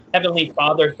Heavenly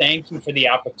Father, thank you for the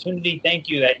opportunity. Thank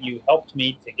you that you helped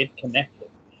me to get connected.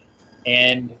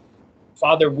 And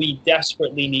Father, we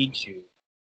desperately need you.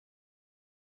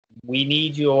 We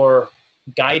need your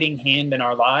guiding hand in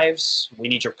our lives. We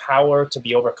need your power to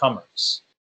be overcomers.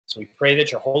 So we pray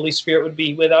that your Holy Spirit would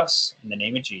be with us. In the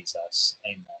name of Jesus,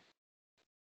 amen.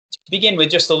 To begin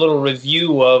with just a little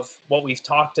review of what we've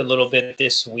talked a little bit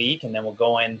this week, and then we'll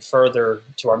go in further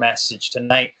to our message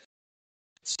tonight.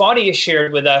 Fadi has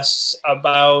shared with us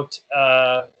about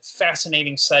a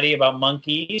fascinating study about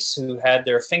monkeys who had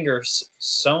their fingers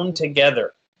sewn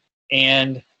together.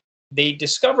 And they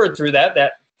discovered through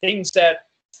that things that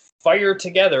fire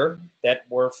together, that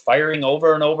were firing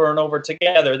over and over and over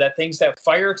together, that things that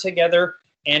fire together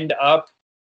end up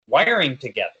wiring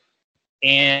together.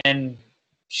 And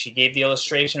she gave the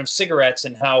illustration of cigarettes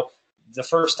and how the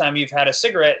first time you've had a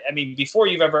cigarette, before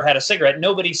you've ever had a cigarette,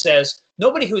 nobody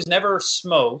who's never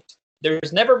smoked,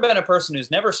 there's never been a person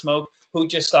who's never smoked who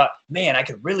just thought, man, I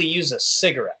could really use a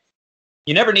cigarette.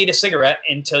 You never need a cigarette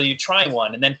until you try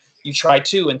one, and then you try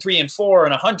 2 and 3 and 4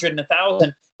 and 100 and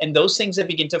 1,000, and those things that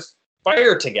begin to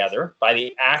fire together by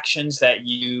the actions that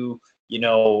you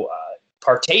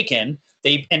partake in,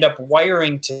 they end up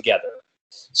wiring together.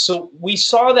 So we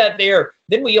saw that there.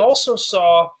 Then we also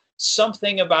saw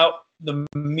something about the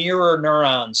mirror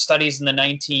neurons, studies in the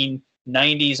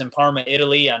 1990s in Parma,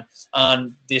 Italy,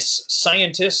 on this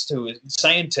scientists who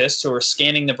were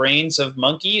scanning the brains of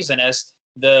monkeys, and as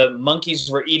the monkeys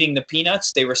were eating the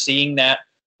peanuts, they were seeing that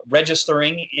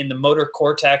registering in the motor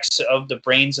cortex of the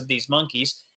brains of these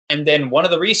monkeys. And then one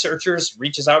of the researchers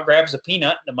reaches out, grabs a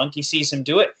peanut, the monkey sees him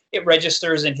do it, it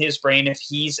registers in his brain if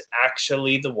he's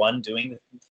actually the one doing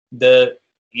the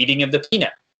eating of the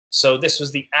peanut. So this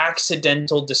was the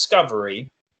accidental discovery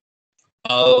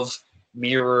of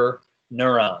mirror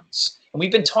neurons. And we've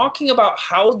been talking about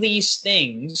how these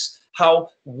things, how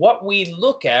what we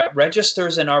look at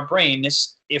registers in our brain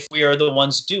if we are the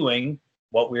ones doing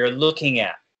what we are looking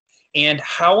at. And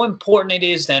how important it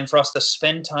is then for us to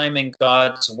spend time in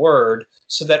God's Word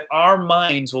so that our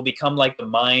minds will become like the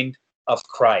mind of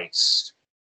Christ.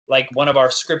 Like one of our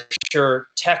scripture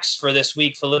texts for this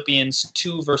week, Philippians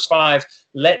 2, verse 5,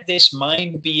 let this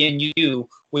mind be in you,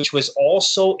 which was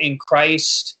also in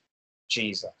Christ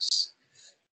Jesus.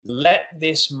 Let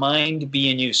this mind be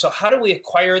in you. So how do we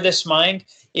acquire this mind?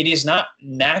 It is not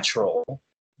natural,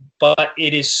 but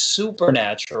it is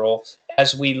supernatural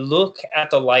as we look at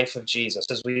the life of Jesus.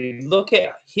 As we look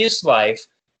at his life,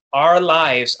 our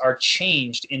lives are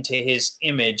changed into his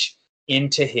image,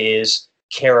 into his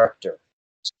character.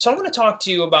 So I want to talk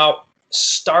to you about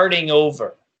starting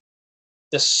over,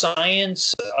 the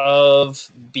science of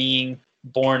being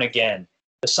born again,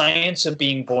 the science of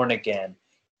being born again.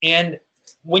 And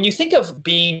when you think of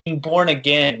being born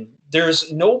again,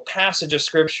 there's no passage of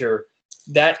Scripture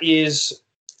that is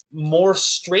more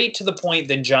straight to the point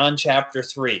than John chapter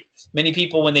 3. Many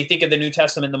people, when they think of the New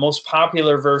Testament, the most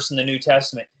popular verse in the New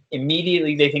Testament,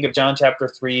 immediately they think of John chapter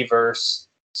 3, verse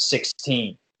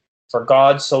 16. For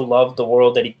God so loved the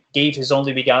world that he gave his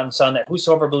only begotten Son, that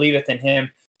whosoever believeth in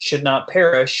him should not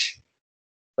perish,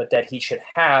 but that he should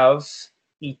have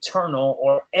eternal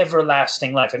or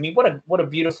everlasting life. What a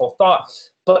beautiful thought.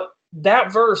 But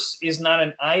that verse is not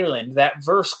an island. That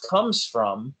verse comes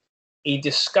from a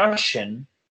discussion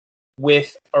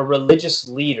with a religious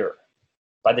leader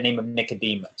by the name of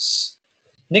Nicodemus.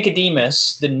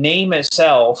 Nicodemus, the name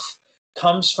itself,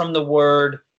 comes from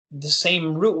the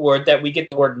same root word that we get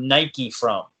the word Nike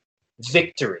from,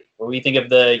 victory, where we think of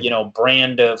the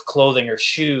brand of clothing or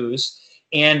shoes.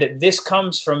 And this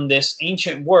comes from this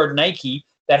ancient word, Nike,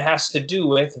 that has to do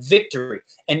with victory.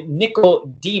 And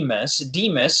Nicodemus,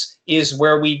 Demas, is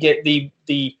where we get the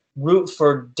root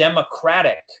for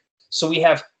democratic. So we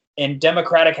have, and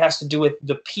democratic has to do with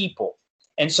the people.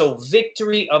 And so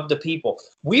victory of the people.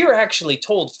 We are actually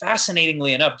told,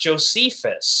 fascinatingly enough,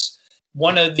 Josephus,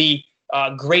 one of the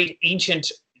great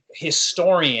ancient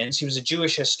historians, he was a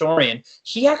Jewish historian,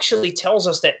 he actually tells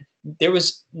us that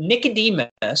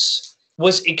Nicodemus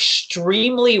was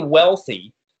extremely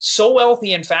wealthy, so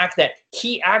wealthy, in fact, that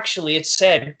he actually, it's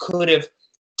said, could have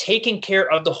taken care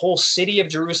of the whole city of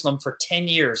Jerusalem for 10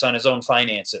 years on his own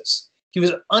finances. He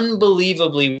was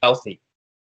unbelievably wealthy.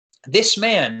 This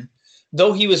man,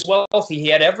 though he was wealthy, he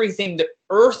had everything the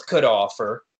earth could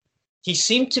offer, he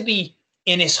seemed to be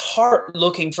in his heart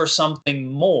looking for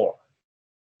something more.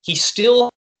 He still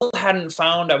hadn't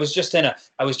found. I was just in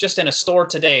a store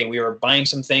today. We were buying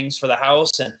some things for the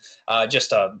house, and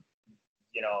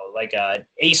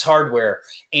Ace Hardware.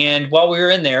 And while we were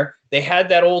in there, they had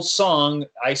that old song,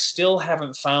 I still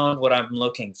haven't found what I'm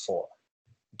looking for.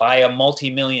 by a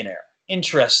multimillionaire.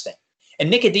 Interesting. And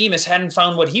Nicodemus hadn't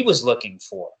found what he was looking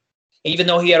for. Even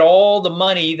though he had all the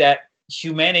money that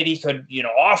humanity could,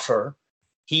 offer,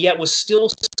 he yet was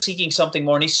still seeking something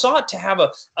more. And he sought to have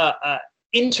a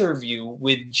interview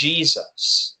with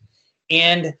Jesus.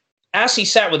 And as he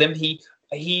sat with him,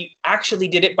 he actually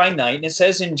did it by night. And it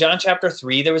says in John chapter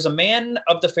 3, there was a man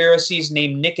of the Pharisees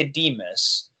named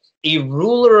Nicodemus, a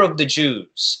ruler of the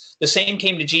Jews. The same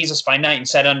came to Jesus by night and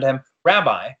said unto him,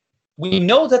 Rabbi, we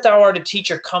know that thou art a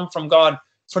teacher come from God,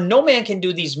 for no man can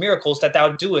do these miracles that thou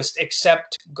doest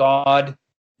except God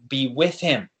be with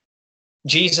him.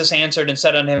 Jesus answered and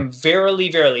said unto him, Verily,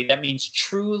 verily, that means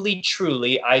truly,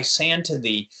 truly, I say unto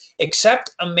thee,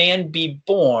 except a man be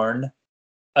born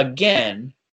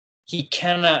again, he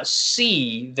cannot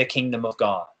see the kingdom of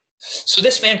God. So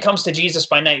this man comes to Jesus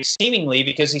by night, seemingly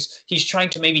because he's trying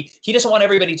to he doesn't want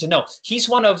everybody to know. He's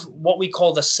one of what we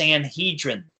call the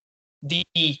Sanhedrin, the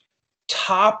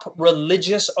top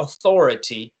religious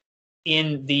authority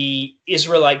in the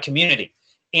Israelite community.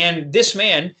 And this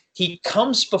man, he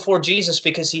comes before Jesus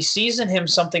because he sees in him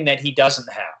something that he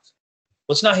doesn't have.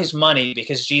 Well, it's not his money,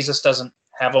 because Jesus doesn't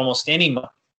have almost any money.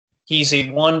 He's a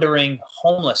wandering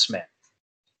homeless man.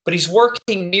 But he's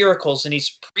working miracles, and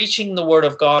he's preaching the word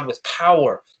of God with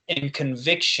power and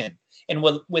conviction and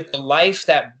with the life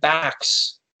that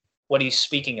backs what he's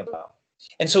speaking about.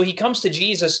 And so he comes to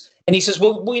Jesus and he says,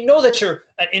 well, we know that you're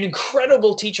an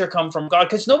incredible teacher come from God,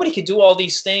 because nobody could do all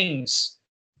these things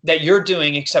that you're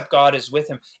doing except God is with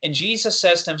him. And Jesus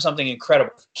says to him something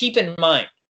incredible. Keep in mind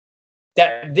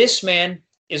that this man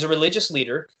is a religious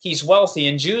leader. He's wealthy,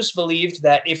 and Jews believed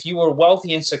that if you were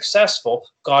wealthy and successful,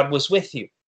 God was with you.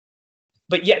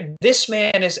 But yet this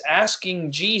man is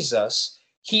asking Jesus,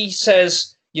 he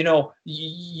says,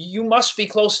 you must be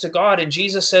close to God. And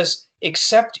Jesus says,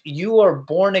 except you are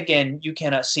born again, you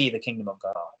cannot see the kingdom of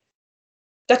God.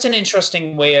 That's an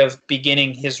interesting way of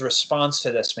beginning his response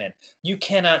to this man. You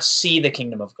cannot see the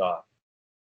kingdom of God.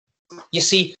 You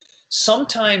see,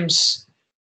 sometimes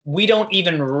we don't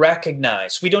even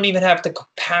recognize, we don't even have the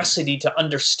capacity to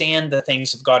understand the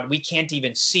things of God. We can't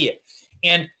even see it.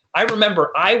 And I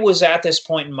remember I was at this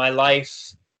point in my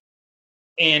life,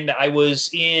 and I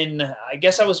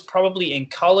guess I was probably in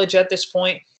college at this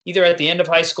point, either at the end of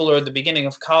high school or the beginning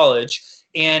of college.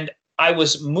 And I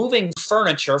was moving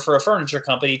furniture for a furniture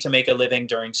company to make a living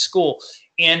during school.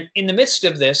 And in the midst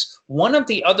of this, one of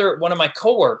my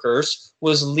coworkers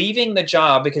was leaving the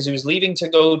job because he was leaving to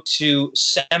go to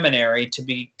seminary to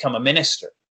become a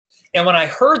minister. And when I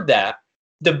heard that,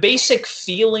 the basic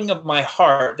feeling of my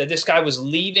heart that this guy was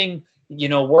leaving,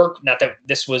 work, not that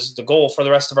this was the goal for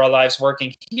the rest of our lives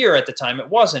working here at the time, it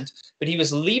wasn't, but he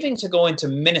was leaving to go into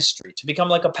ministry, to become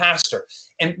like a pastor.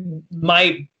 And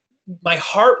my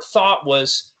heart thought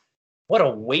was, what a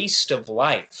waste of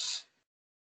life.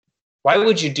 Why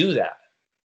would you do that?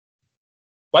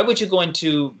 Why would you go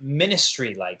into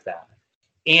ministry like that?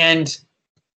 And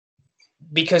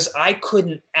because I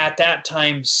couldn't at that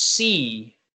time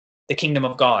see the kingdom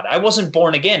of God. I wasn't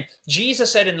born again.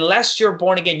 Jesus said, unless you're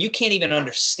born again, you can't even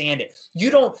understand it. You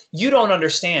don't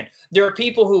understand. There are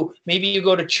people who, maybe you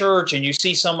go to church and you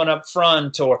see someone up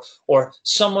front or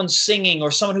someone singing,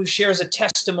 or someone who shares a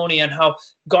testimony on how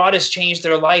God has changed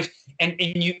their life. And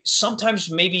you sometimes,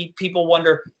 maybe people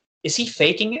wonder, is he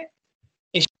faking it?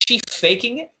 Is she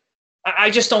faking it? I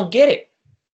just don't get it.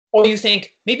 Or you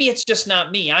think, maybe it's just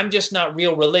not me. I'm just not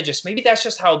real religious. Maybe that's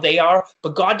just how they are,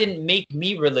 but God didn't make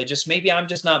me religious. Maybe I'm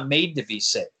just not made to be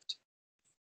saved.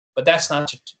 But that's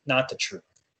not the truth.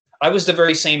 I was the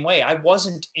very same way. I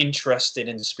wasn't interested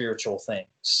in spiritual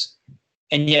things.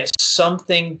 And yet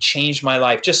something changed my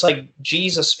life. Just like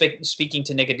Jesus speaking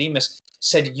to Nicodemus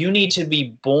said, you need to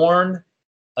be born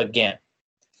again.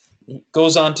 He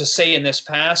goes on to say in this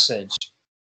passage,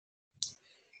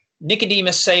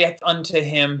 Nicodemus saith unto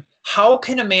him, how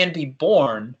can a man be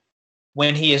born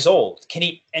when he is old? Can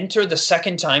he enter the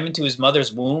second time into his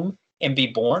mother's womb and be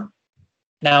born?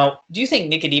 Now, do you think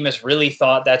Nicodemus really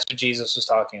thought that's what Jesus was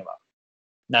talking about?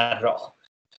 Not at all.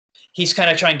 He's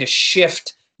kind of trying to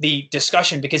shift the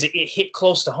discussion because it hit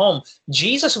close to home.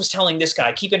 Jesus was telling this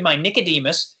guy, keep in mind,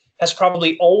 Nicodemus has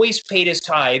probably always paid his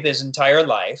tithe his entire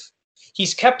life.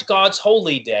 He's kept God's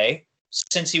holy day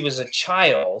since he was a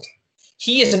child.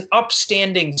 He is an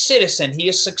upstanding citizen. He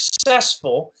is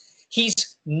successful.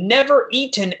 He's never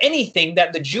eaten anything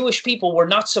that the Jewish people were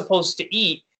not supposed to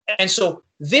eat. And so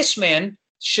this man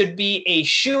should be a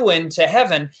shoo-in to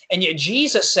heaven. And yet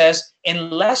Jesus says,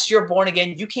 unless you're born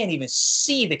again, you can't even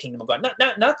see the kingdom of God.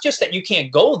 Not just that you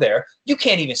can't go there, you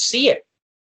can't even see it.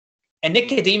 And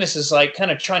Nicodemus is like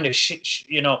kind of trying to,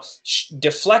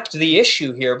 deflect the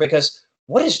issue here, because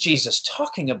what is Jesus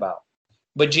talking about?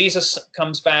 But Jesus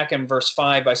comes back in verse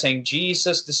 5 by saying, this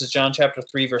is John chapter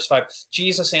 3, verse 5.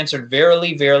 Jesus answered,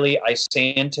 "Verily, verily, I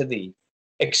say unto thee,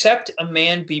 except a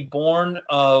man be born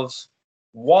of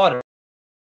water,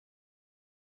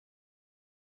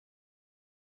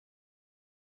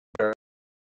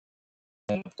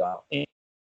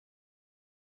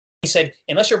 he said,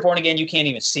 unless you're born again, you can't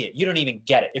even see it. You don't even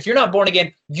get it. If you're not born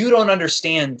again, you don't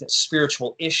understand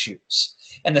spiritual issues."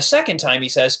 And the second time he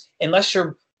says, unless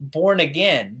you're born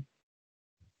again,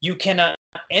 you cannot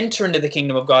enter into the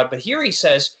kingdom of God. But here he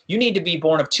says, you need to be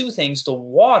born of two things, the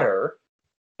water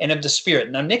and of the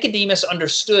Spirit. Now, Nicodemus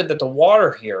understood that the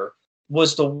water here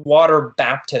was the water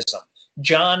baptism.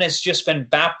 John has just been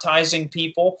baptizing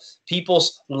people.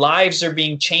 People's lives are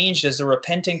being changed as they're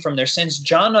repenting from their sins.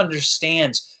 John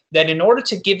understands that in order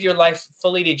to give your life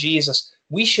fully to Jesus,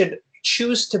 we should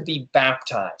choose to be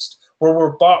baptized, where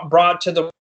we're brought to the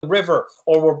river,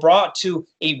 or we're brought to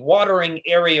a watering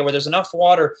area where there's enough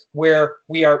water, where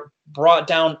we are brought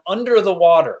down under the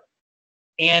water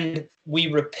and we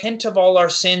repent of all our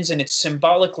sins, and it's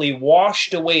symbolically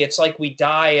washed away. It's like we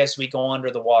die as we go under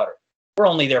the water. We're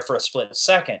only there for a split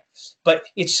second, but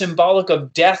it's symbolic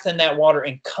of death in that water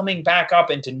and coming back up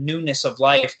into newness of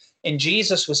life. And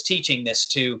Jesus was teaching this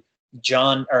to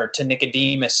John, or to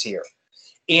Nicodemus here.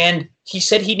 And he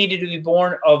said he needed to be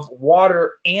born of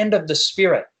water and of the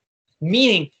Spirit.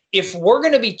 Meaning, if we're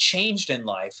going to be changed in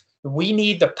life, we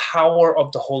need the power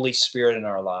of the Holy Spirit in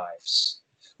our lives.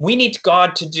 We need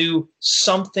God to do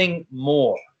something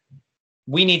more.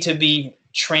 We need to be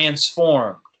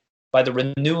transformed by the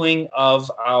renewing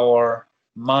of our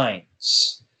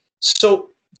minds. So,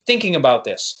 thinking about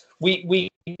this,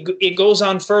 it goes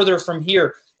on further from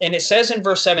here. And it says in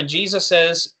verse 7, Jesus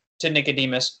says to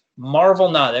Nicodemus,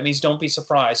 "Marvel not," that means don't be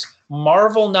surprised,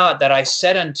 "marvel not that I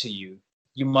said unto you,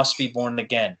 you must be born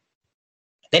again."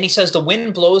 Then he says, "The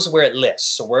wind blows where it lists,"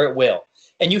 so where it will,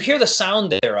 "and you hear the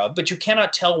sound thereof, but you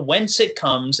cannot tell whence it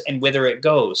comes and whither it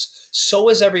goes. So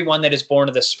is everyone that is born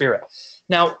of the Spirit."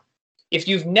 Now, if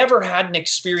you've never had an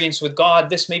experience with God,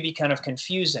 this may be kind of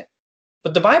confusing.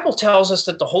 But the Bible tells us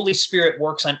that the Holy Spirit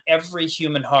works on every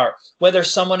human heart, whether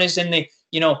someone is in the,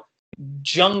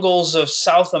 jungles of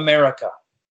South America,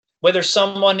 whether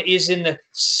someone is in the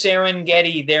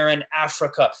Serengeti there in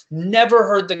Africa, never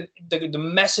heard the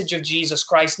message of Jesus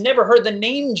Christ, never heard the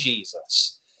name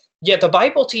Jesus. Yet the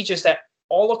Bible teaches that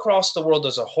all across the world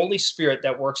there's a Holy Spirit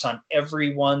that works on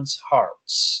everyone's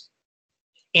hearts.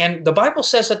 And the Bible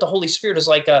says that the Holy Spirit is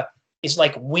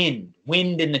like wind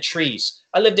in the trees.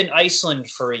 I lived in Iceland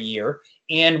for a year,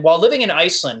 and while living in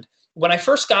Iceland, when I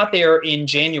first got there in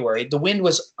January, the wind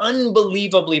was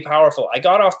unbelievably powerful. I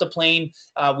got off the plane,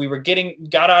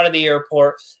 got out of the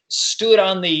airport, stood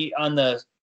on the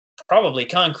probably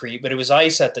concrete, but it was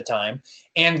ice at the time,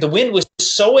 and the wind was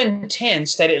so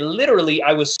intense that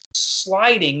I was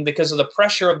sliding because of the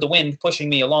pressure of the wind pushing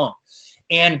me along.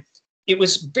 And it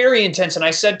was very intense. And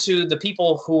I said to the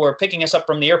people who were picking us up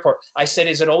from the airport, I said,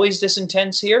 "Is it always this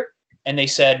intense here?" And they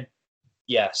said,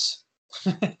 "Yes."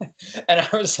 And I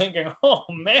was thinking, oh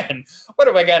man, what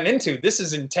have I gotten into? This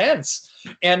is intense.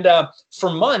 And for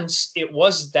months, it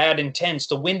was that intense.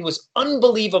 The wind was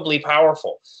unbelievably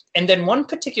powerful. And then one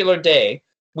particular day,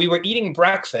 we were eating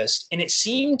breakfast, and it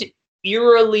seemed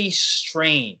eerily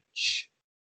strange.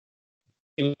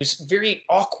 It was very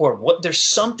awkward. There's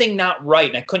something not right,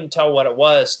 and I couldn't tell what it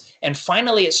was. And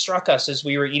finally, it struck us as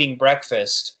we were eating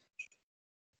breakfast.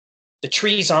 The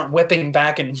trees aren't whipping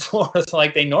back and forth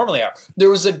like they normally are. There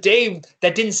was a day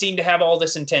that didn't seem to have all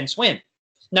this intense wind.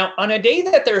 Now, on a day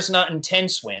that there's not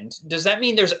intense wind, does that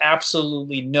mean there's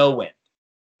absolutely no wind?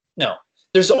 No.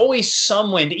 There's always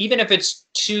some wind, even if it's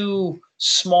too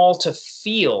small to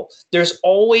feel. There's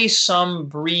always some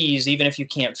breeze, even if you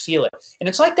can't feel it. And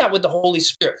it's like that with the Holy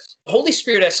Spirit. The Holy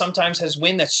Spirit sometimes has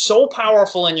wind that's so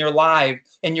powerful in your life.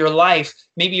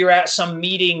 Maybe you're at some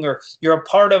meeting, or you're a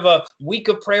part of a week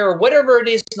of prayer, or whatever it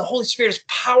is, the Holy Spirit is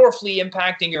powerfully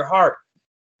impacting your heart.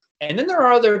 And then there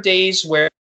are other days where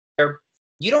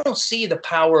you don't see the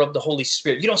power of the Holy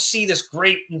Spirit. You don't see this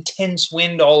great intense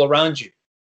wind all around you.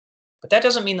 But that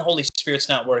doesn't mean the Holy Spirit's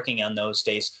not working on those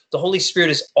days. The Holy Spirit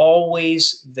is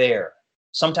always there.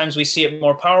 Sometimes we see it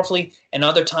more powerfully, and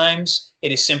other times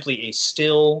it is simply a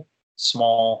still,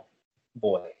 small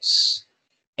voice.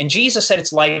 And Jesus said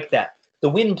it's like that. The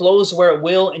wind blows where it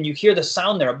will, and you hear the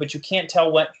sound there, but you can't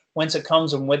tell whence it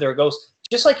comes and whither it goes.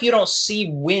 Just like you don't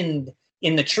see wind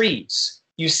in the trees,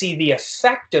 you see the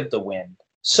effect of the wind.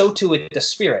 So too with the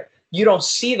Spirit. You don't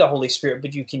see the Holy Spirit,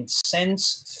 but you can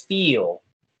sense, feel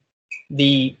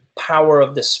the power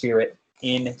of the Spirit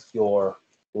in your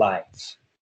life.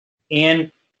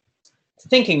 And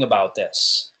thinking about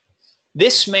this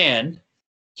man,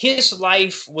 his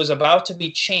life was about to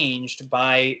be changed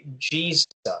by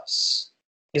Jesus.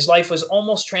 His life was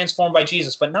almost transformed by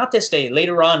Jesus, but not this day.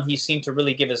 Later on, he seemed to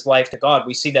really give his life to God.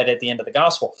 We see that at the end of the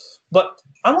gospel. But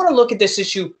I want to look at this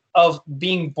issue of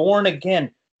being born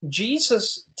again.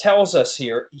 Jesus tells us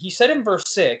here, he said in verse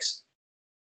 6,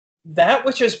 that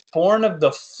which is born of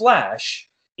the flesh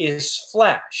is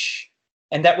flesh,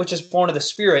 and that which is born of the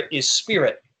Spirit is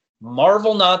spirit.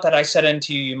 Marvel not that I said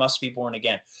unto you, you must be born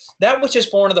again. That which is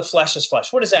born of the flesh is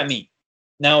flesh. What does that mean?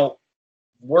 Now,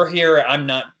 we're here, I'm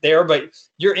not there, but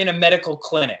you're in a medical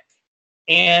clinic.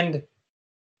 And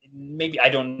maybe, I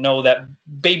don't know that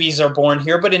babies are born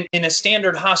here, but in a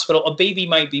standard hospital, a baby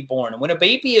might be born. And when a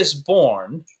baby is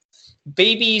born,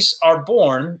 babies are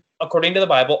born, according to the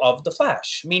Bible, of the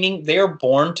flesh, meaning they are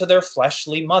born to their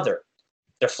fleshly mother.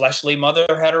 Their fleshly mother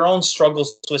had her own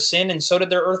struggles with sin, and so did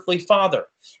their earthly father.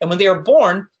 And when they are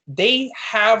born, they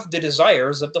have the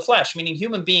desires of the flesh, meaning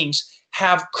human beings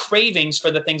have cravings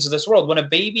for the things of this world. When a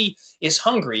baby is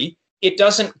hungry, it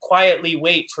doesn't quietly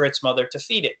wait for its mother to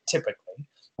feed it, typically.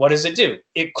 What does it do?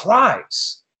 It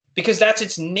cries, because that's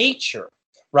its nature,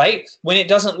 right? When it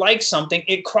doesn't like something,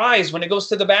 it cries. When it goes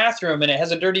to the bathroom and it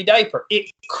has a dirty diaper,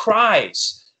 it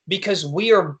cries, because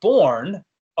we are born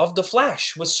of the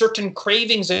flesh with certain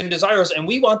cravings and desires, and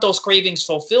we want those cravings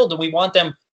fulfilled, and we want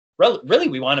them, really,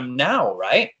 we want them now,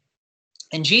 right?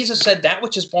 And Jesus said that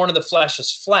which is born of the flesh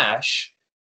is flesh,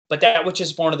 but that which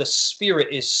is born of the Spirit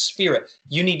is spirit.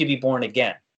 You need to be born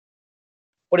again.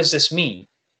 What does this mean?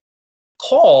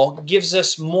 Paul gives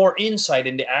us more insight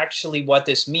into actually what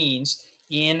this means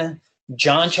in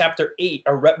John chapter 8,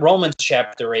 or Romans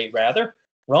chapter 8, rather.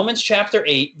 Romans chapter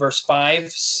 8, verse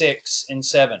 5, 6, and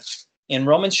 7. In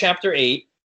Romans chapter 8,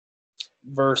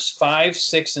 verse 5,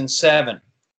 6, and 7,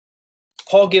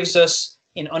 Paul gives us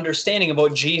an understanding of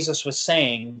what Jesus was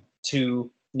saying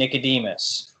to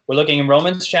Nicodemus. We're looking in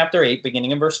Romans chapter 8,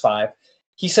 beginning in verse 5.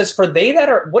 He says, for they that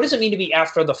are, what does it mean to be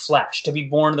after the flesh, to be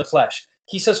born of the flesh?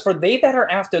 He says, for they that are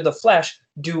after the flesh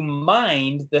do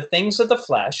mind the things of the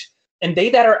flesh, and they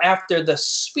that are after the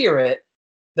Spirit,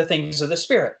 the things of the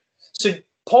Spirit. So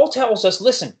Paul tells us,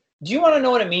 listen, do you want to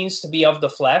know what it means to be of the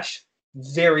flesh?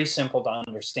 Very simple to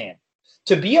understand.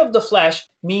 To be of the flesh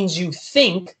means you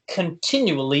think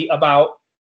continually about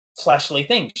fleshly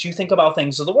things. You think about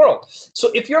things of the world.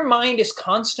 So if your mind is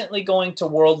constantly going to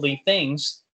worldly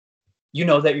things, you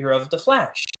know that you're of the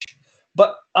flesh.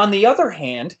 But on the other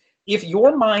hand, if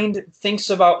your mind thinks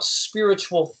about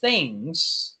spiritual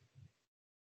things,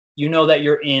 you know that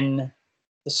you're in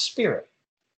the Spirit.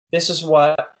 This is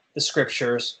what the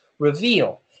scriptures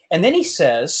reveal. And then he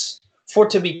says, for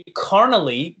to be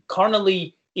carnally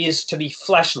is to be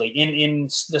fleshly. In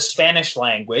the Spanish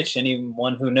language,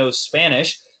 anyone who knows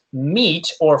Spanish,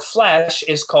 meat or flesh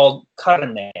is called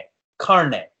carne,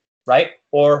 right?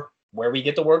 Or where we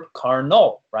get the word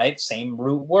carnal, right? Same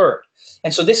root word.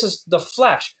 And so this is the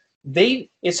flesh. It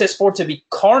says, for to be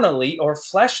carnally or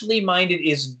fleshly minded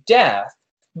is death,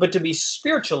 but to be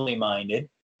spiritually minded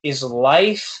is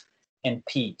life and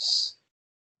peace.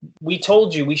 We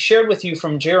told you, we shared with you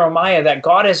from Jeremiah that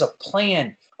God has a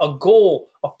plan, a goal,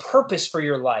 a purpose for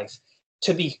your life,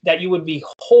 that you would be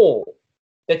whole,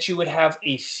 that you would have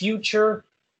a future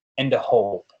and a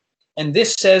hope. And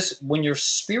this says when you're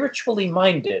spiritually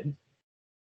minded,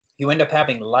 you end up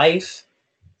having life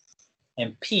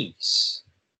and peace.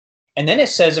 And then it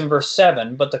says in verse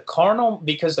 7,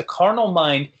 because the carnal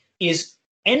mind is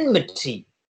enmity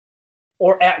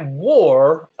or at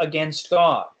war against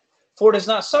God. For it is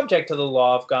not subject to the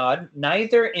law of God,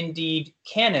 neither indeed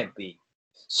can it be.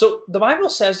 So the Bible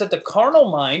says that the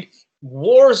carnal mind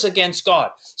wars against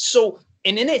God. So,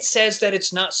 and then it says that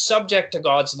it's not subject to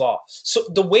God's law. So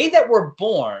the way that we're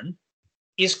born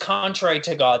is contrary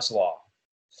to God's law.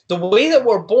 The way that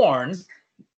we're born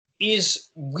is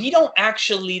we don't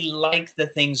actually like the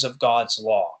things of God's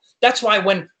law. That's why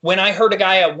when I heard a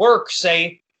guy at work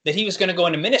say that he was going to go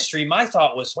into ministry, my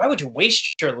thought was, why would you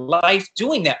waste your life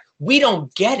doing that? We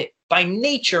don't get it. By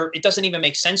nature, it doesn't even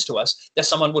make sense to us that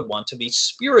someone would want to be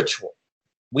spiritual.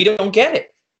 We don't get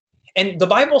it. And the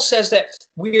Bible says that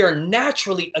we are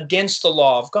naturally against the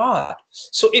law of God.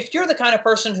 So if you're the kind of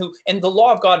person who, and the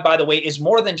law of God, by the way, is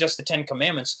more than just the 10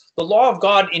 Commandments. The law of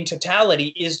God in totality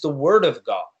is the Word of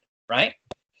God, right?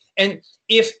 And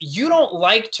if you don't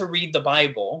like to read the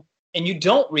Bible and you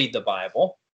don't read the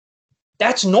Bible,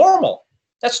 that's normal.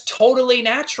 That's totally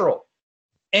natural.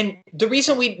 And the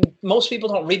reason most people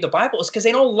don't read the Bible is because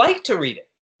they don't like to read it.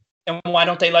 And why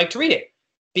don't they like to read it?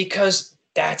 Because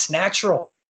that's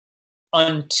natural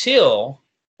until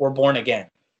we're born again.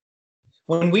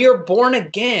 When we are born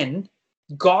again,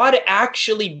 God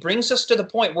actually brings us to the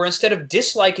point where instead of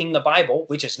disliking the Bible,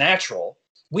 which is natural,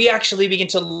 we actually begin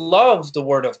to love the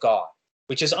Word of God,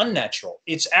 which is unnatural.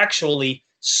 It's actually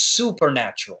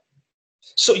supernatural.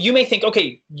 So you may think,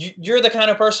 okay, you're the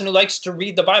kind of person who likes to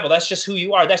read the Bible. That's just who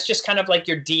you are. That's just kind of like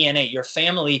your DNA. Your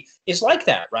family is like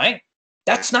that, right?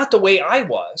 That's not the way I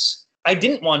was. I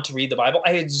didn't want to read the Bible.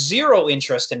 I had zero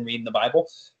interest in reading the Bible,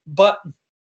 but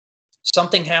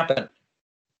something happened.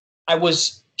 I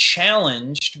was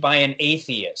challenged by an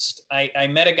atheist. I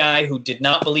met a guy who did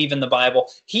not believe in the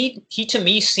Bible. He to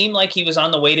me seemed like he was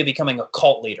on the way to becoming a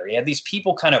cult leader. He had these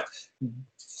people kind of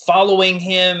following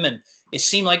him, and it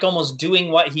seemed like almost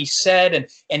doing what he said.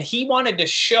 And he wanted to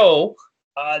show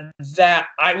that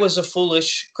I was a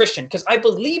foolish Christian because I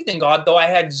believed in God, though I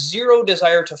had zero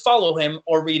desire to follow him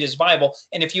or read his Bible.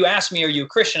 And if you asked me, are you a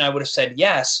Christian? I would have said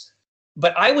yes.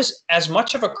 But I was as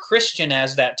much of a Christian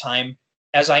as that time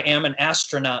as I am an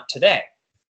astronaut today.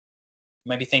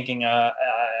 You might be thinking, I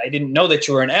didn't know that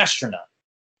you were an astronaut.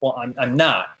 Well, I'm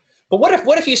not. But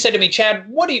what if you said to me, Chad,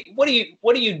 what do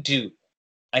you do?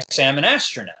 I say I'm an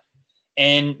astronaut.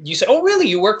 And you say, oh, really?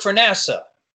 You work for NASA?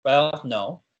 Well,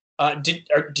 no.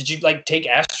 Did you like take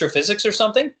astrophysics or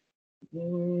something?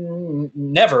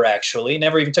 Never, actually.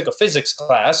 Never even took a physics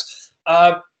class.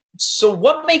 So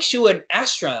what makes you an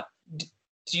astronaut?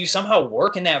 Do you somehow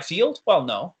work in that field? Well,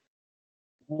 no.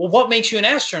 Well, what makes you an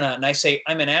astronaut? And I say,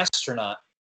 I'm an astronaut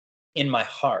in my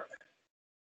heart.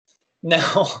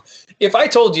 Now, if I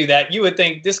told you that, you would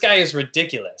think this guy is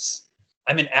ridiculous.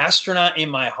 I'm an astronaut in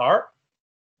my heart.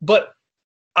 But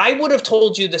I would have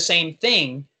told you the same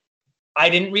thing. I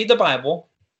didn't read the Bible.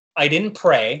 I didn't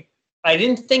pray. I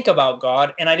didn't think about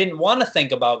God, and I didn't want to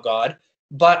think about God.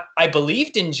 But I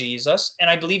believed in Jesus, and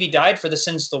I believe he died for the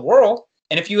sins of the world.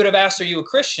 And if you would have asked, are you a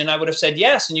Christian? I would have said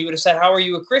yes. And you would have said, how are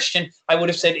you a Christian? I would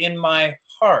have said, in my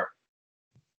heart.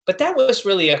 But that was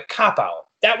really a cop-out.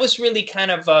 That was really kind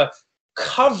of a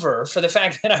cover for the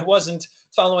fact that I wasn't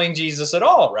following Jesus at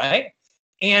all, right?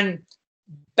 And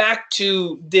back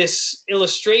to this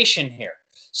illustration here.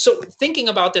 So thinking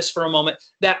about this for a moment,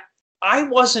 that I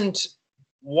wasn't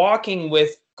walking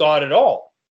with God at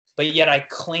all, but yet I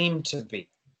claimed to be.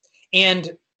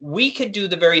 And we could do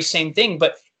the very same thing,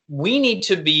 but we need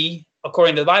to be,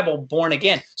 according to the Bible, born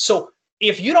again. So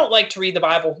if you don't like to read the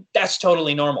Bible, that's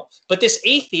totally normal. But this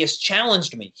atheist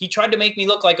challenged me. He tried to make me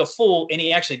look like a fool, and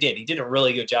he actually did. He did a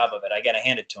really good job of it. I got to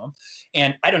hand it to him.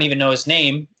 And I don't even know his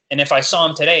name. And if I saw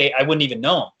him today, I wouldn't even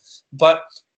know him. But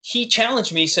he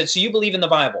challenged me. He said, so you believe in the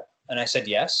Bible? And I said,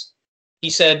 yes. He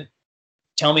said,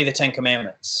 tell me the 10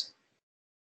 Commandments.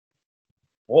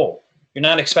 Whoa, you're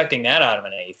not expecting that out of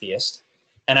an atheist.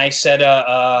 And I said,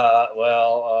 I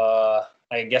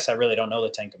guess I really don't know the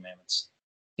 10 Commandments.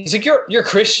 He's like, you're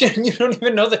Christian? You don't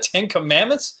even know the 10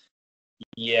 Commandments?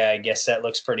 Yeah, I guess that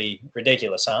looks pretty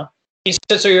ridiculous, huh? He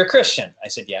said, so you're a Christian? I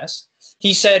said, yes.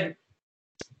 He said,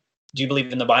 do you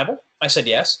believe in the Bible? I said,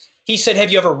 yes. He said,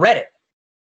 have you ever read it?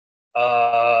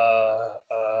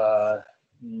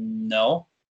 No.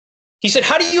 He said,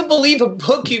 how do you believe a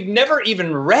book you've never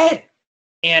even read?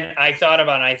 And I thought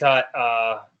about it, and I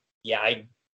thought, yeah, I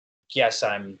guess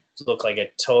I'm look like a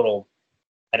total,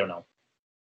 I don't know,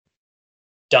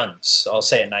 dunce. I'll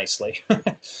say it nicely.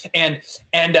 But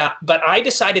I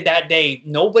decided that day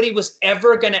nobody was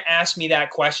ever going to ask me that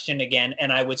question again,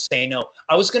 and I would say no.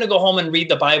 I was going to go home and read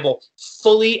the Bible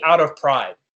fully out of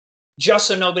pride, just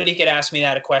so nobody could ask me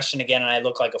that question again, and I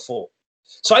look like a fool.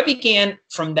 So I began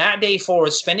from that day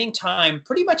forward spending time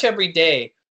pretty much every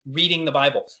day reading the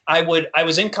Bible. I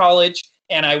was in college,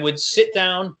 and I would sit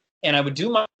down and I would do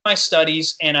my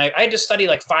studies, and I had to study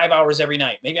like 5 hours every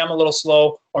night. Maybe I'm a little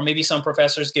slow, or maybe some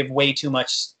professors give way too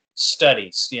much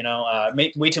studies,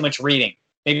 way too much reading,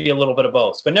 maybe a little bit of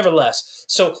both, but nevertheless.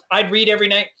 So I'd read every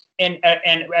night, and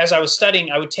as I was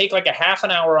studying, I would take like a half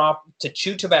an hour off to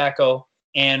chew tobacco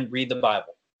and read the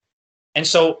Bible. And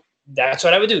so that's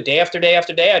what I would do. Day after day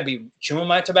after day, I'd be chewing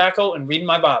my tobacco and reading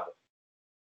my Bible.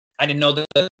 I didn't know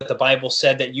that the Bible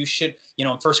said that you should, in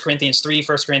 1 Corinthians 3,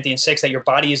 1 Corinthians 6, that your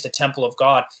body is the temple of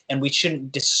God, and we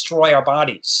shouldn't destroy our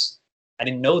bodies. I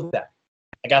didn't know that.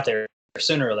 I got there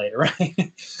sooner or later,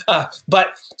 right?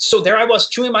 But so there I was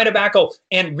chewing my tobacco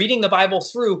and reading the Bible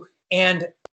through, and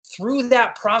through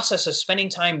that process of spending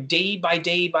time day by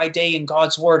day by day in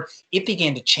God's Word, it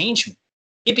began to change me.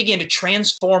 It began to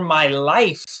transform my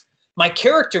life My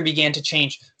character began to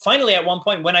change. Finally, at one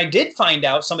point, when I did find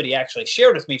out, somebody actually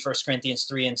shared with me 1 Corinthians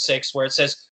 3 and 6, where it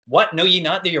says, what, know ye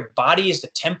not that your body is the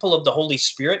temple of the Holy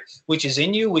Spirit, which is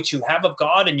in you, which you have of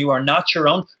God, and you are not your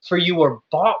own, for you were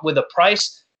bought with a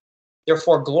price.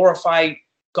 Therefore glorify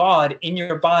God in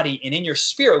your body and in your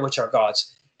spirit, which are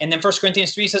God's. And then 1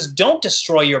 Corinthians 3 says, don't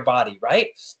destroy your body, right?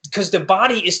 Because the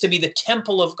body is to be the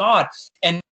temple of God.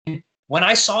 And when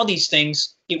I saw these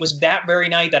things, it was that very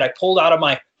night that I pulled out of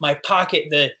my pocket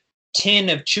the tin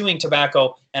of chewing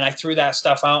tobacco, and I threw that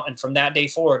stuff out. And from that day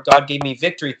forward, God gave me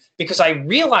victory, because I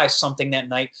realized something that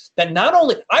night, that not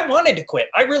only I wanted to quit,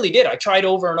 I really did. I tried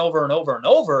over and over and over and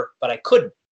over, but I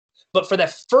couldn't. But for the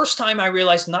first time, I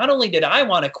realized not only did I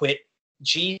want to quit,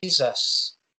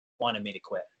 Jesus wanted me to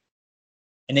quit.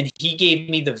 And then he gave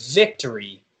me the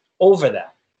victory over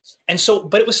that. And so,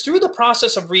 but it was through the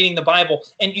process of reading the Bible.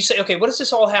 And you say, okay, what does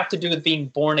this all have to do with being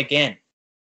born again?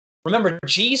 Remember,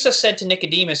 Jesus said to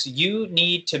Nicodemus, you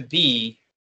need to be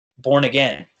born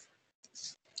again.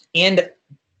 And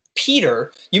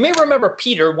Peter, you may remember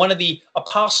Peter, one of the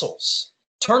apostles,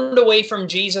 turned away from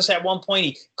Jesus at one point.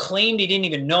 He claimed he didn't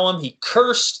even know him. He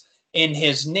cursed in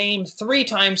his name 3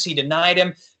 times. He denied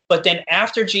him. But then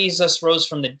after Jesus rose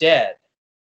from the dead,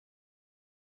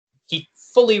 he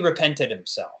fully repented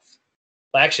himself.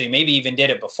 Well, actually, maybe even did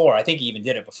it before. I think he even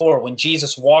did it before. When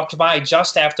Jesus walked by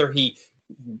just after he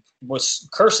was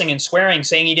cursing and swearing,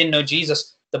 saying he didn't know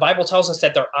Jesus, the Bible tells us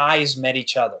that their eyes met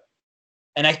each other.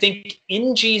 And I think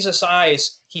in Jesus'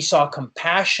 eyes, he saw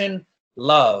compassion,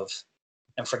 love,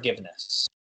 and forgiveness.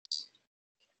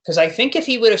 Because I think if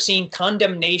he would have seen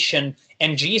condemnation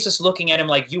and Jesus looking at him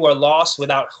like, you are lost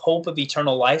without hope of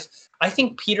eternal life, I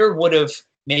think Peter would have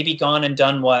maybe gone and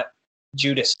done what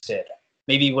Judas did.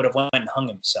 Maybe he would have went and hung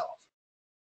himself.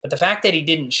 But the fact that he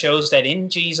didn't shows that in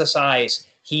Jesus' eyes,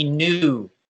 he knew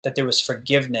that there was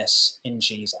forgiveness in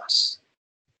Jesus.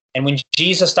 And when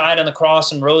Jesus died on the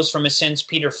cross and rose from his sins,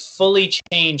 Peter fully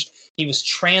changed. He was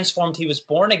transformed. He was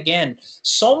born again.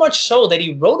 So much so that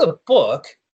he wrote a book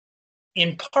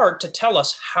in part to tell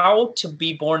us how to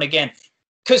be born again.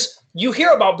 Because you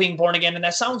hear about being born again, and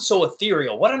that sounds so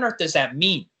ethereal. What on earth does that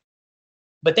mean?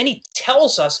 But then he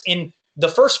tells us in the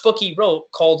first book he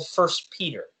wrote, called 1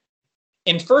 Peter.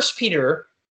 In 1 Peter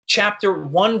chapter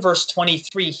 1, verse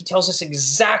 23, he tells us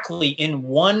exactly in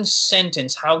one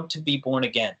sentence how to be born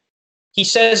again. He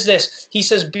says this, he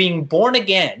says, being born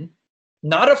again,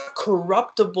 not of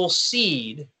corruptible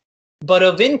seed, but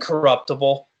of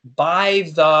incorruptible,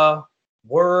 by the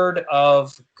word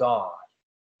of God,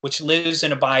 which lives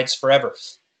and abides forever.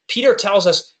 Peter tells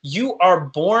us you are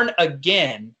born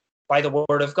again by the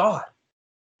word of God.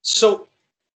 So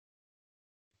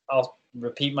I'll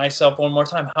repeat myself one more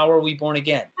time. How are we born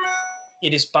again?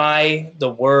 It is by the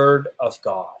word of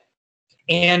God.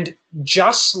 And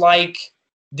just like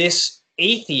this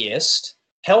atheist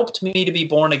helped me to be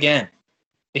born again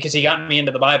because he got me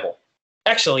into the Bible.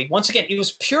 Actually, once again, it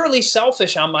was purely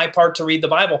selfish on my part to read the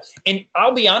Bible. And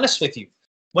I'll be honest with you,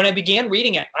 when I began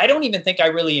reading it, I don't even think I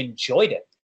really enjoyed it.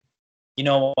 You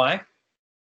know why?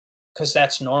 Because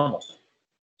that's normal.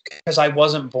 Because I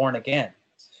wasn't born again.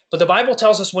 But the Bible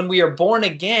tells us when we are born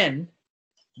again,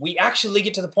 we actually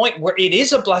get to the point where it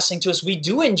is a blessing to us. We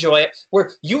do enjoy it,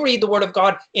 where you read the word of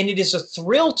God and it is a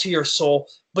thrill to your soul,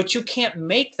 but you can't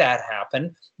make that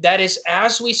happen. That is,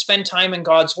 as we spend time in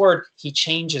God's word, he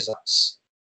changes us.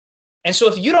 And so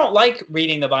if you don't like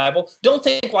reading the Bible, don't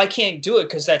think, well, I can't do it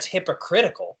because that's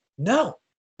hypocritical. No,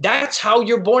 that's how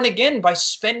you're born again, by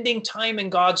spending time in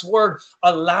God's word,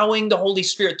 allowing the Holy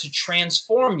Spirit to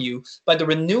transform you by the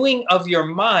renewing of your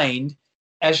mind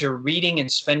as you're reading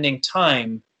and spending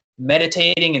time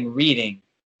meditating and reading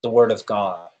the word of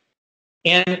God.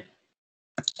 And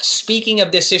speaking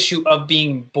of this issue of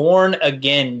being born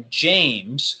again,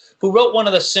 James, who wrote one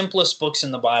of the simplest books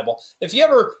in the Bible. If you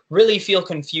ever really feel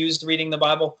confused reading the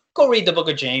Bible, go read the book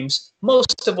of James.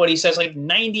 Most of what he says, like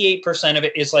 98% of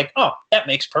it is like, oh, that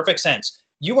makes perfect sense.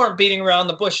 You aren't beating around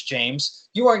the bush, James.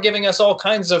 You aren't giving us all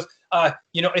kinds of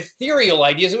ethereal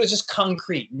ideas. It was just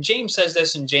concrete. And James says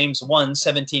this in James 1,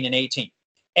 17 and 18.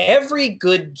 Every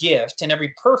good gift and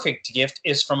every perfect gift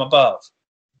is from above,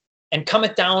 and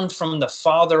cometh down from the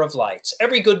Father of lights.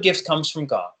 Every good gift comes from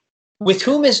God, with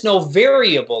whom is no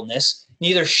variableness,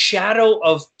 neither shadow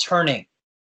of turning.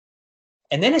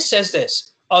 And then it says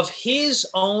this, of his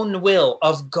own will,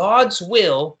 of God's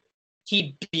will,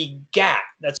 he begat.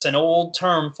 That's an old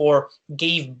term for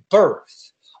gave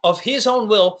birth. Of his own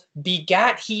will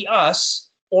begat he us,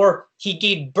 or he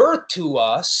gave birth to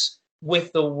us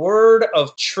with the word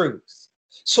of truth.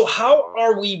 So how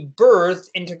are we birthed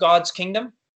into God's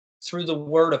kingdom? Through the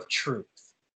word of truth.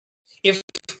 If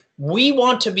we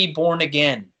want to be born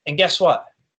again, and guess what?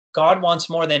 God wants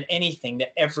more than anything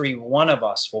that every one of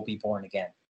us will be born again.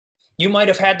 You might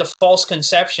have had the false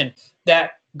conception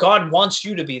that God wants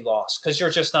you to be lost because you're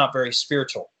just not very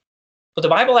spiritual. But the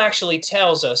Bible actually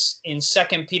tells us in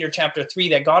 2 Peter chapter 3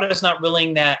 that God is not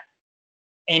willing that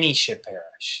any should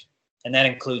perish. And that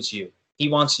includes you. He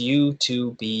wants you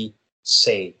to be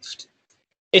saved.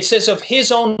 It says, of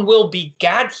his own will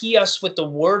begat he us with the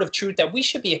word of truth, that we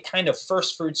should be a kind of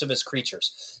first fruits of his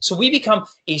creatures. So we become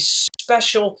a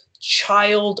special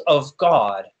child of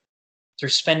God through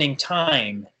spending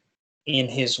time in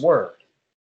his word.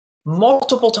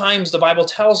 Multiple times the Bible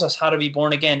tells us how to be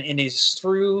born again, and it is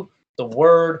through the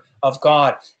word of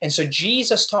God. And so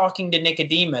Jesus talking to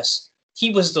Nicodemus, he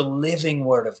was the living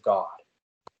word of God.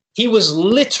 He was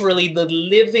literally the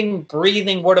living,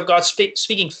 breathing word of God,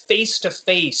 speaking face to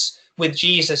face with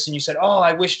Jesus. And you said, oh,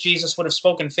 I wish Jesus would have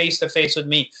spoken face to face with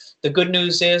me. The good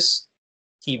news is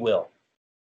he will.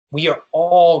 We are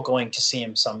all going to see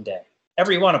him someday.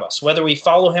 Every one of us, whether we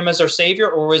follow him as our Savior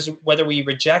or whether we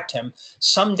reject him,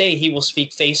 someday he will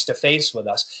speak face to face with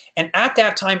us. And at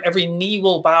that time, every knee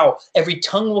will bow, every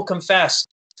tongue will confess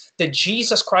that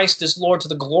Jesus Christ is Lord to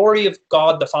the glory of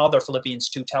God the Father, Philippians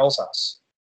 2 tells us.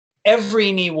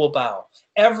 Every knee will bow,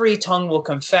 every tongue will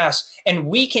confess, and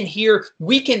we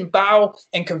can bow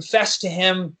and confess to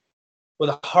him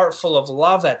with a heart full of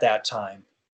love at that time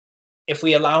if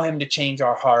we allow him to change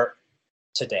our heart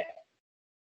today.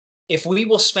 If we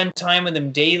will spend time with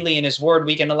him daily in his word,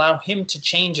 we can allow him to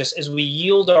change us as we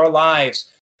yield our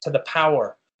lives to the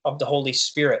power of the Holy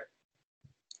Spirit.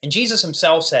 And Jesus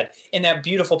himself said in that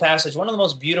beautiful passage, one of the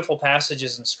most beautiful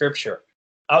passages in Scripture,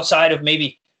 outside of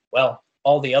maybe, well,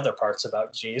 all the other parts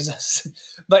about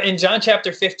Jesus. But in John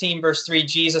chapter 15, verse 3,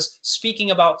 Jesus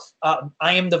speaking about,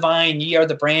 I am the vine, ye are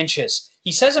the branches.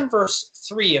 He says in verse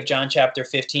 3 of John chapter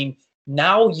 15,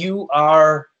 now you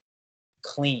are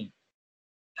clean.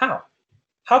 How?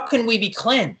 How can we be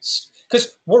cleansed?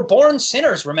 Because we're born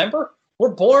sinners, remember? We're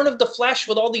born of the flesh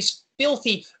with all these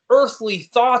filthy, earthly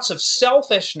thoughts of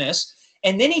selfishness.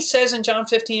 And then he says in John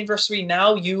 15, verse 3,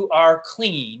 now you are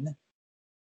clean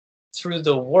through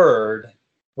the word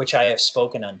which I have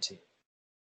spoken unto you.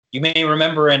 You may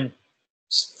remember in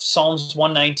Psalms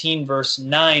 119, verse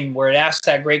 9, where it asks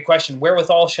that great question,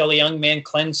 wherewithal shall a young man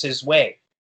cleanse his way?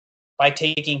 By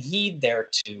taking heed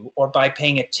thereto, or by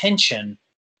paying attention,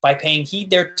 by paying heed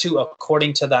thereto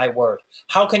according to thy word.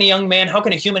 How can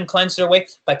a human cleanse their way?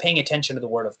 By paying attention to the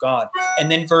word of God.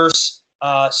 And then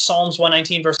Psalms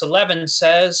 119, verse 11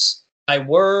 says, thy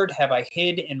word have I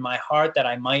hid in my heart that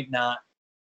I might not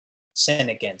sin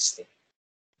against thee.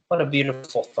 What a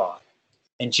beautiful thought.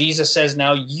 And Jesus says,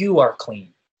 now you are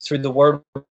clean through the word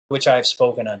which I have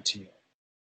spoken unto you.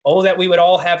 Oh, that we would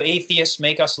all have atheists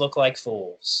make us look like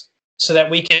fools, so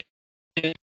that we can...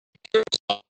 You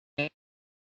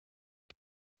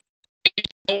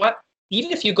know what?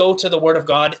 Even if you go to the word of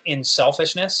God in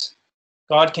selfishness,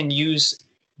 God can use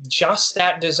just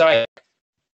that desire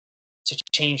to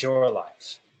change your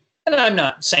life. And I'm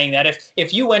not saying that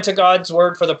if you went to God's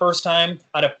word for the first time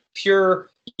out of pure,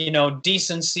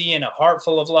 decency and a heart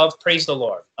full of love, praise the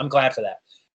Lord. I'm glad for that.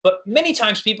 But many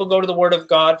times people go to the word of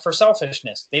God for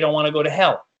selfishness. They don't want to go to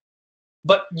hell.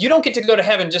 But you don't get to go to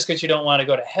heaven just because you don't want to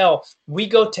go to hell. We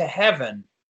go to heaven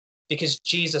because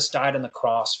Jesus died on the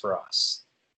cross for us,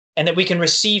 and that we can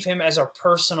receive him as our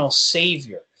personal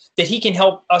Savior, that he can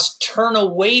help us turn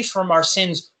away from our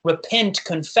sins, repent,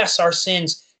 confess our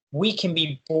sins. We can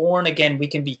be born again. We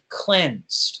can be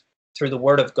cleansed through the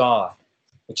word of God,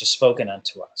 which is spoken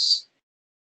unto us.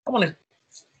 I want to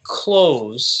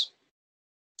close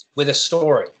with a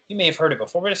story. You may have heard it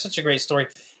before, but it's such a great story.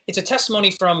 It's a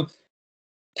testimony from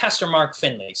Pastor Mark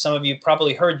Finley. Some of you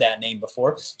probably heard that name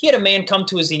before. He had a man come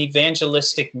to his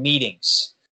evangelistic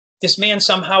meetings. This man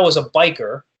somehow was a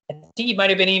biker. I think he might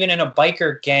have been even in a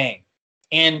biker gang.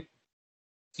 And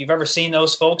if you've ever seen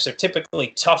those folks, they're typically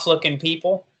tough-looking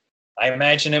people. I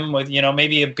imagine him with,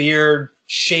 maybe a beard,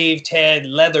 shaved head,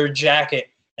 leather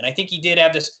jacket. And I think he did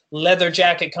have this leather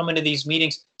jacket coming to these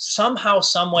meetings. Somehow,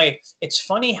 some way, it's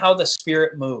funny how the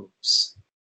Spirit moves.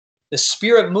 The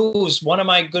Spirit moves. One of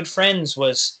my good friends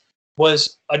was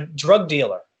a drug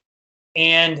dealer,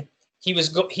 and he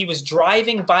was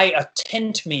driving by a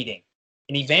tent meeting,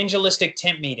 an evangelistic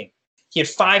tent meeting. He had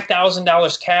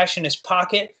 $5,000 cash in his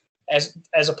pocket as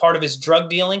a part of his drug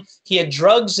dealing. He had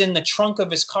drugs in the trunk of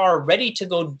his car ready to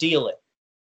go deal it.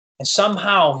 And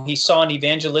somehow he saw an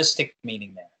evangelistic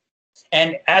meeting there.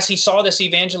 And as he saw this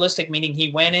evangelistic meeting,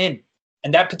 he went in.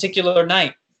 And that particular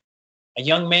night, A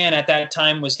young man at that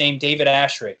time was named David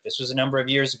Asherick. This was a number of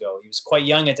years ago. He was quite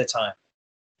young at the time.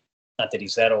 Not that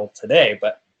he's that old today,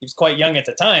 but he was quite young at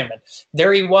the time. And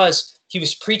there he was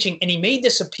preaching, and he made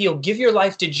this appeal: give your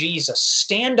life to Jesus.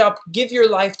 Stand up, give your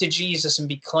life to Jesus, and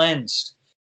be cleansed.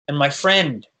 And my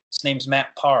friend, his name's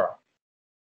Matt Parra.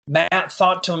 Matt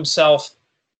thought to himself,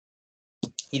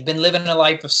 he'd been living a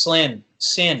life of sin,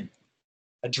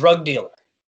 a drug dealer,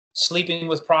 sleeping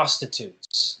with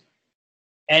prostitutes.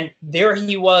 And there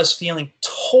he was, feeling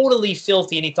totally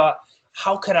filthy, and he thought,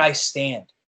 how could I stand?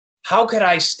 How could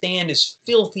I stand as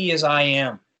filthy as I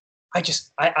am?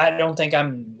 I don't think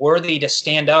I'm worthy to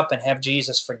stand up and have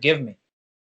Jesus forgive me.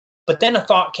 But then a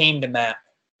thought came to Matt.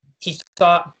 He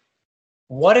thought,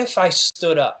 what if I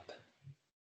stood up?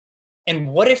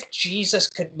 And what if Jesus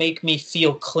could make me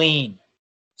feel clean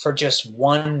for just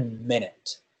 1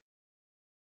 minute?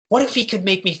 What if he could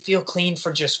make me feel clean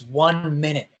for just 1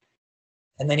 minute?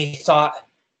 And then he thought,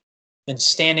 then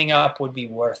standing up would be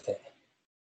worth it.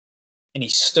 And he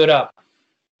stood up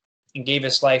and gave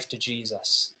his life to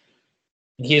Jesus.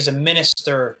 And he is a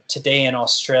minister today in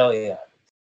Australia.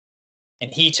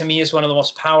 And he, to me, is one of the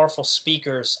most powerful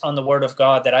speakers on the Word of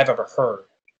God that I've ever heard.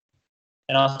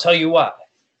 And I'll tell you what,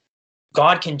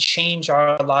 God can change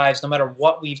our lives no matter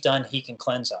what we've done. He can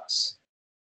cleanse us.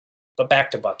 But back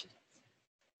to Bucky.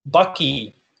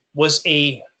 Bucky was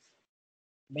in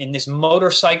this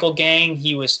motorcycle gang.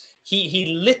 He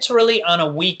literally on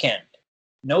a weekend,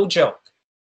 no joke,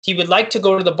 he would like to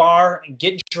go to the bar and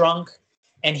get drunk,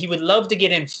 and he would love to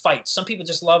get in fights. Some people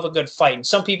just love a good fight. And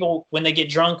some people, when they get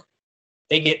drunk,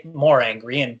 they get more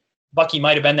angry. And Bucky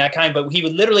might have been that kind, but he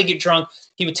would literally get drunk.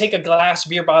 He would take a glass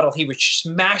beer bottle. He would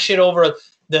smash it over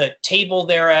the table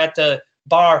there at the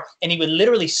bar, and he would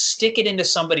literally stick it into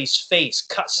somebody's face,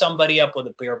 cut somebody up with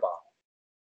a beer bottle.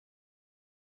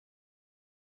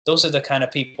 Those are the kind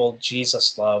of people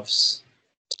Jesus loves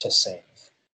to save.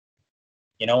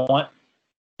 You know what?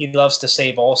 He loves to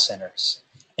save all sinners.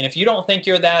 And if you don't think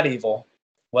you're that evil,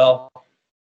 well,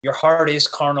 your heart is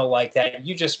carnal like that.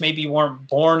 You just maybe weren't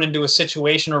born into a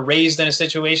situation or raised in a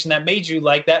situation that made you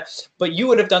like that, but you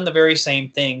would have done the very same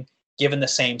thing given the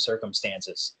same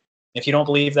circumstances. If you don't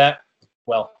believe that,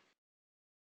 well,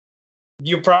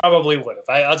 you probably would have.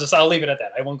 I'll leave it at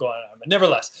that. I won't go on. But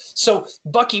nevertheless, so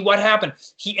Bucky, what happened?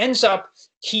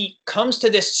 He comes to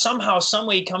this somehow, some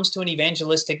way. He comes to an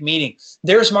evangelistic meeting.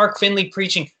 There's Mark Finley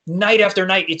preaching night after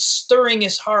night. It's stirring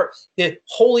his heart. The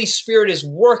Holy Spirit is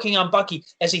working on Bucky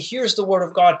as he hears the word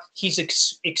of God. He's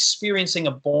experiencing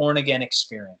a born again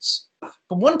experience.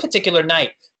 But one particular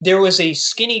night, there was a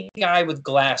skinny guy with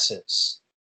glasses.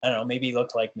 I don't know, maybe he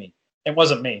looked like me. It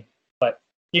wasn't me, but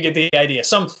you get the idea.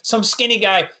 Some skinny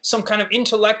guy, some kind of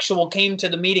intellectual came to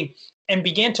the meeting and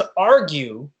began to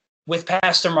argue with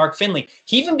Pastor Mark Finley.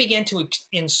 He even began to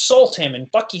insult him, and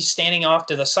Bucky's standing off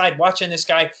to the side watching this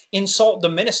guy insult the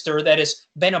minister that has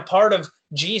been a part of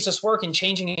Jesus' work in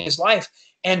changing his life.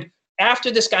 And after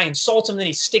this guy insults him, then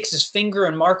he sticks his finger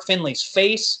in Mark Finley's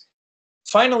face.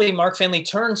 Finally, Mark Finley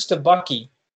turns to Bucky.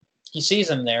 He sees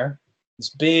him there, this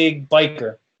big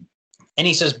biker, and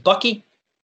he says, "Bucky,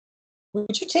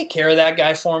 would you take care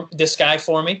of this guy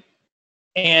for me?"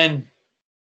 And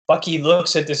Bucky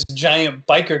looks at this giant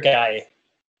biker guy,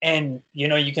 and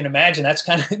you can imagine that's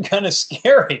kind of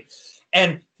scary.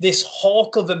 And this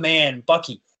hulk of a man,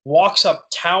 Bucky, walks up,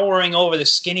 towering over the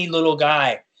skinny little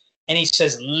guy, and he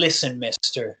says, "Listen,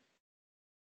 mister,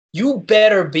 you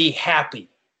better be happy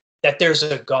that there's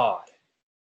a God.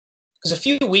 Because a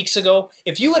few weeks ago,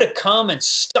 if you would have come and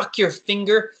stuck your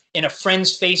finger in a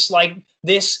friend's face like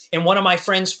this, in one of my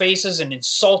friend's faces, and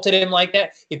insulted him like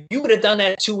that, if you would have done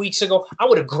that 2 weeks ago, I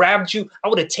would have grabbed you, I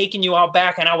would have taken you out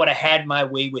back, and I would have had my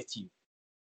way with you."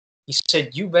 He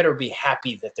said, "You better be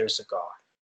happy that there's a God.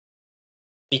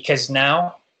 Because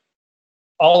now,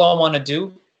 all I want to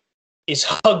do is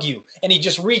hug you." And he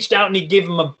just reached out and he gave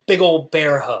him a big old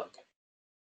bear hug.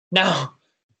 Now,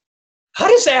 how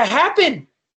does that happen?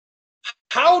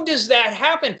 How does that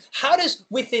happen? How does,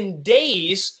 within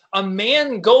days, a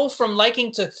man go from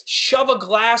liking to shove a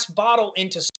glass bottle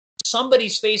into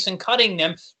somebody's face and cutting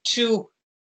them to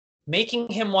making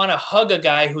him want to hug a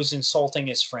guy who's insulting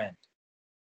his friend?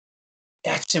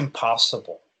 That's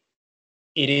impossible.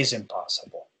 It is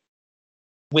impossible.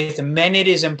 With men it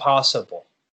is impossible,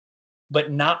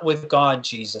 but not with God,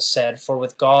 Jesus said, for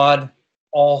with God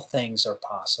all things are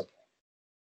possible.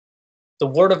 The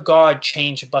Word of God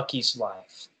changed Bucky's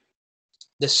life.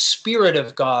 The Spirit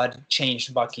of God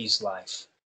changed Bucky's life.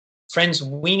 Friends,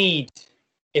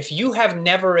 if you have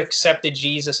never accepted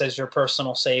Jesus as your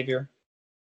personal Savior,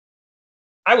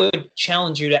 I would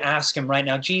challenge you to ask him right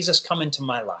now, "Jesus, come into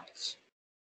my life.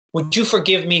 Would you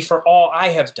forgive me for all I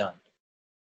have done?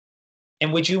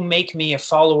 And would you make me a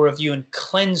follower of you and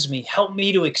cleanse me? Help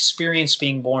me to experience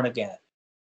being born again.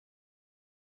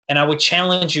 And I would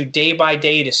challenge you day by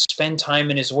day to spend time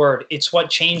in his word. It's what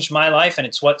changed my life, and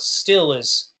it's what still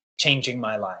is changing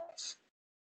my life.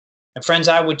 And friends,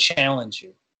 I would challenge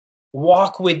you.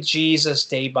 Walk with Jesus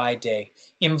day by day.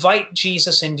 Invite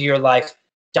Jesus into your life.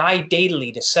 Die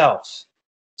daily to self.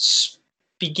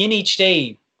 Begin each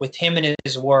day with him and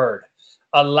his word,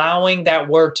 allowing that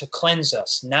word to cleanse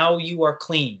us. Now you are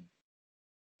clean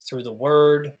through the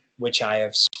word which I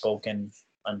have spoken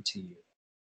unto you.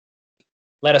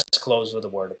 Let us close with a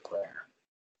word of prayer.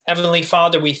 Heavenly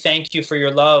Father, we thank you for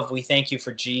your love. We thank you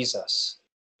for Jesus.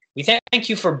 We thank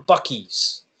you for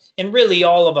Bucky's. And really,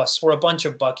 all of us were a bunch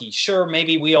of Buckies. Sure,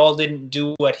 maybe we all didn't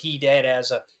do what he did as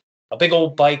a big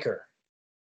old biker.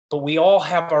 But we all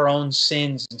have our own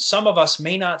sins. And some of us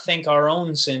may not think our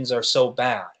own sins are so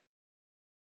bad.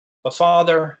 But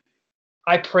Father,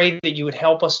 I pray that you would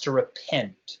help us to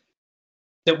repent.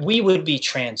 That we would be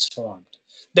transformed.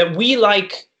 That we,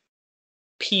 like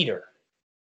Peter,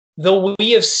 though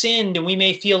we have sinned and we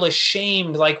may feel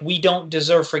ashamed like we don't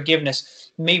deserve forgiveness,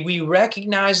 may we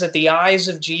recognize that the eyes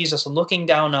of Jesus looking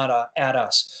down at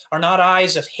us are not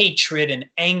eyes of hatred and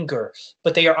anger,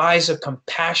 but they are eyes of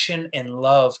compassion and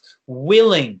love,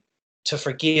 willing to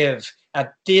forgive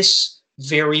at this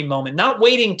very moment. Not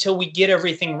waiting till we get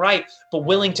everything right, but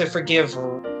willing to forgive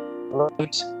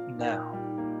right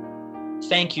now.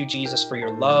 Thank you, Jesus, for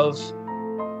your love.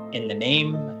 In the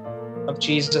name of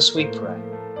Jesus we pray.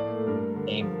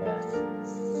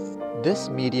 Amen. This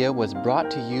media was brought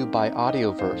to you by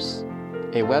Audioverse,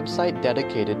 a website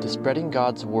dedicated to spreading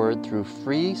God's Word through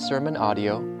free sermon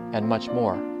audio and much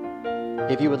more.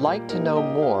 If you would like to know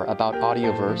more about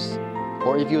Audioverse,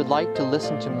 or if you would like to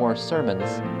listen to more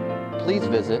sermons, please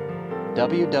visit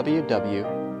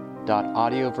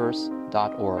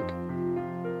www.audioverse.org.